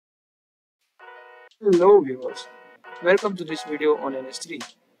Hello viewers, welcome to this video on NS3.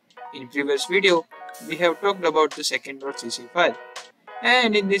 In previous video, we have talked about the second.cc file,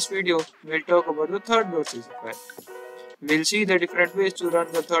 and in this video, we'll talk about the third.cc file. We'll see the different ways to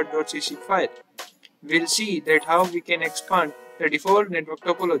run the third.cc file. We'll see that how we can expand the default network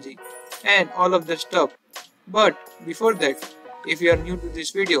topology and all of the stuff. But before that, if you are new to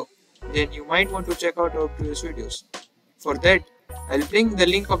this video, then you might want to check out our previous videos. For that, I'll link the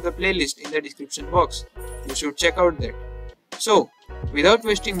link of the playlist in the description box. You should check out that. So, without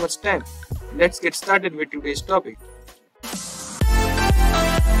wasting much time, let's get started with today's topic.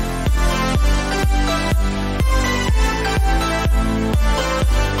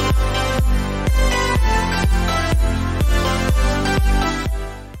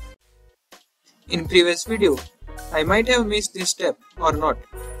 In previous video, I might have missed this step or not.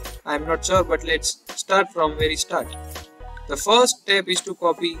 I am not sure, but let's start from very start. The first step is to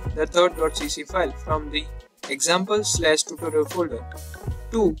copy the third.cc file from the example/tutorial folder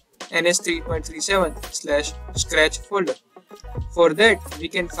to NS3.37/scratch folder. For that, we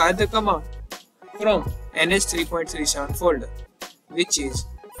can fire the command from NS3.37 folder, which is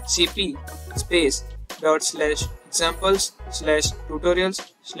cp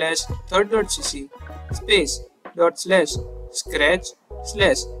 /examples/tutorials/third.cc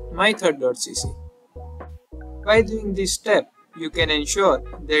 /scratch/my_third.cc. By doing this step, you can ensure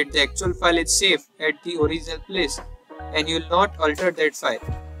that the actual file is safe at the original place and you will not alter that file.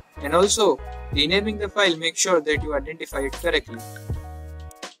 And also, renaming the file, make sure that you identify it correctly.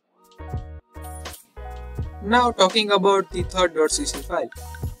 Now talking about the third.cc file,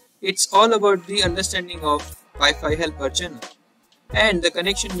 it's all about the understanding of Wi-Fi helper channel and the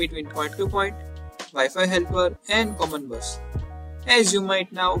connection between point-to-point, Wi-Fi helper and common bus. As you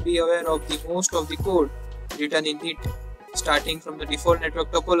might now be aware of the most of the code written in it, starting from the default network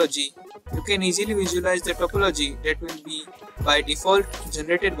topology, you can easily visualize the topology that will be by default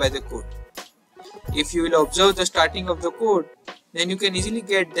generated by the code. If you will observe the starting of the code, then you can easily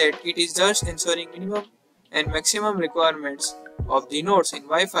get that it is just ensuring minimum and maximum requirements of the nodes in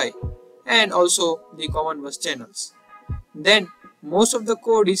Wi-Fi and also the common bus channels. Then most of the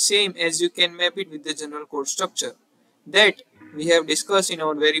code is same as you can map it with the general code structure that we have discussed in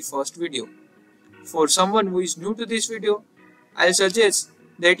our very first video. For someone who is new to this video, I'll suggest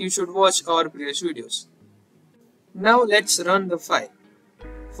that you should watch our previous videos. Now let's run the file.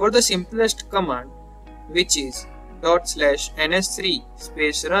 For the simplest command, which is /NS3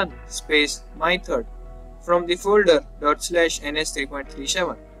 run my_third from the folder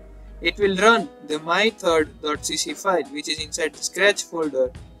 /NS3.37, it will run the my_third.cc file, which is inside the scratch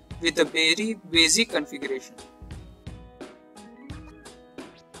folder with a very basic configuration.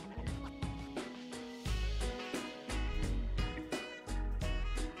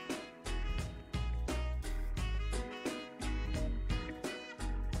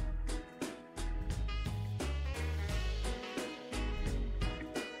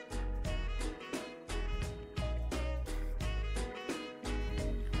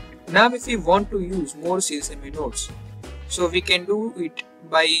 Now if we want to use more CSMA nodes, so we can do it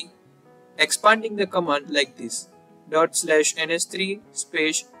by expanding the command like this, /NS3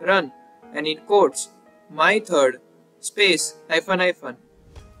 run and in quotes my_third --,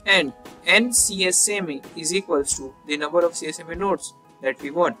 and n_CSMA is equals to the number of CSMA nodes that we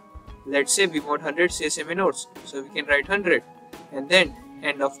want. Let's say we want 100 CSMA nodes, so we can write 100 and then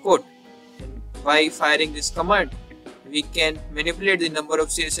end of quote. And by firing this command, we can manipulate the number of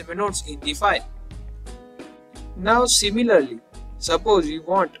CSMA nodes in the file. Now similarly, suppose we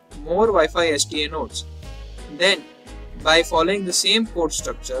want more Wi-Fi STA nodes, then by following the same code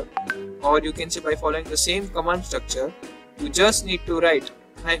structure, or you can say by following the same command structure, you just need to write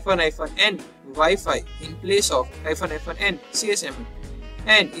 -n Wi-Fi in place of -n CSMA,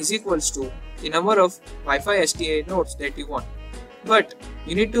 and is equals to the number of Wi-Fi STA nodes that you want. But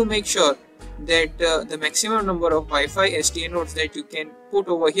you need to make sure that the maximum number of Wi-Fi STA nodes that you can put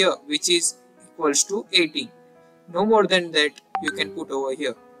over here, which is equals to 18. No more than that you can put over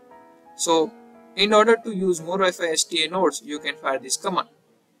here. So in order to use more Wi-Fi STA nodes, you can fire this command.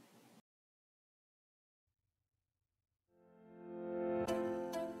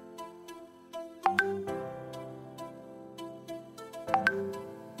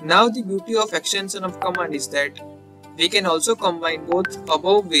 Now the beauty of extension of command is that we can also combine both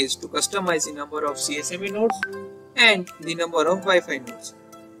above ways to customize the number of CSMA nodes and the number of Wi-Fi nodes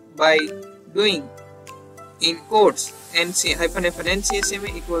by doing in quotes -n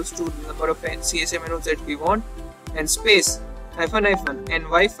equals to the number of CSMA nodes that we want and -n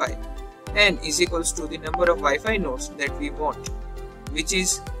Wi-Fi n is equals to the number of Wi-Fi nodes that we want, which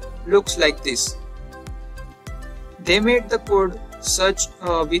is looks like this. They made the code such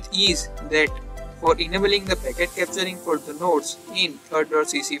with ease that for enabling the packet capturing for the nodes in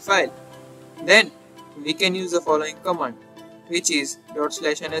third.cc file, then we can use the following command, which is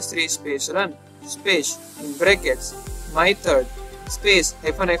 /NS3 space run space in brackets my third space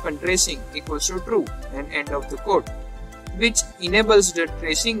 -- tracing equals to true and end of the code, which enables the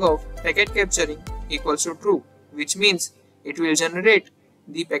tracing of packet capturing equals to true, which means it will generate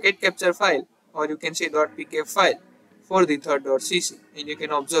the packet capture file, or you can say .pkf file for the third.cc, and you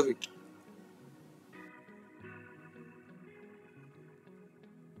can observe it.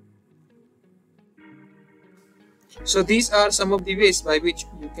 So these are some of the ways by which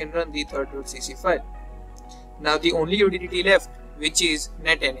you can run the third.cc file. Now the only utility left, which is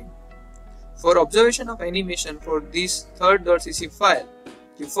NetAnim. For observation of animation for this third.cc file,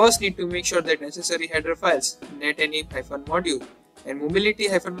 you first need to make sure that necessary header files NetAnim-module and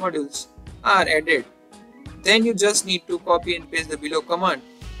mobility-modules are added. Then you just need to copy and paste the below command,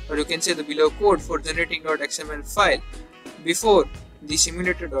 or you can say the below code for generating .xml file before the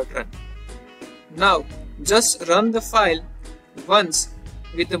simulator.run. Now just run the file once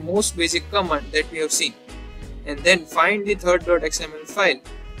with the most basic command that we have seen, and then find the third.xml file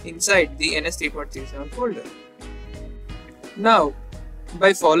inside the NS3.37 folder. Now,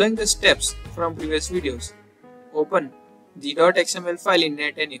 by following the steps from previous videos, open the .xml file in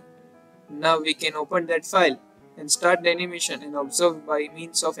NetAnim. Now we can open that file and start the animation and observe by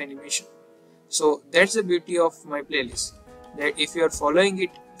means of animation. So that's the beauty of my playlist, that if you are following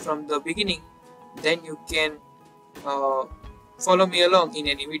it from the beginning, then you can follow me along in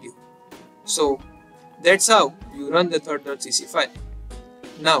any video. So that's how you run the third.cc file.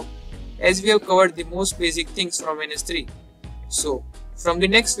 Now, as we have covered the most basic things from NS3, so from the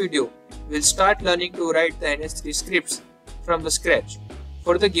next video, we'll start learning to write the NS3 scripts from the scratch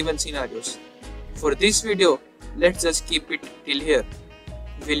for the given scenarios. For this video, let's just keep it till here.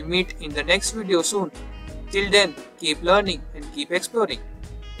 We'll meet in the next video soon. Till then, keep learning and keep exploring.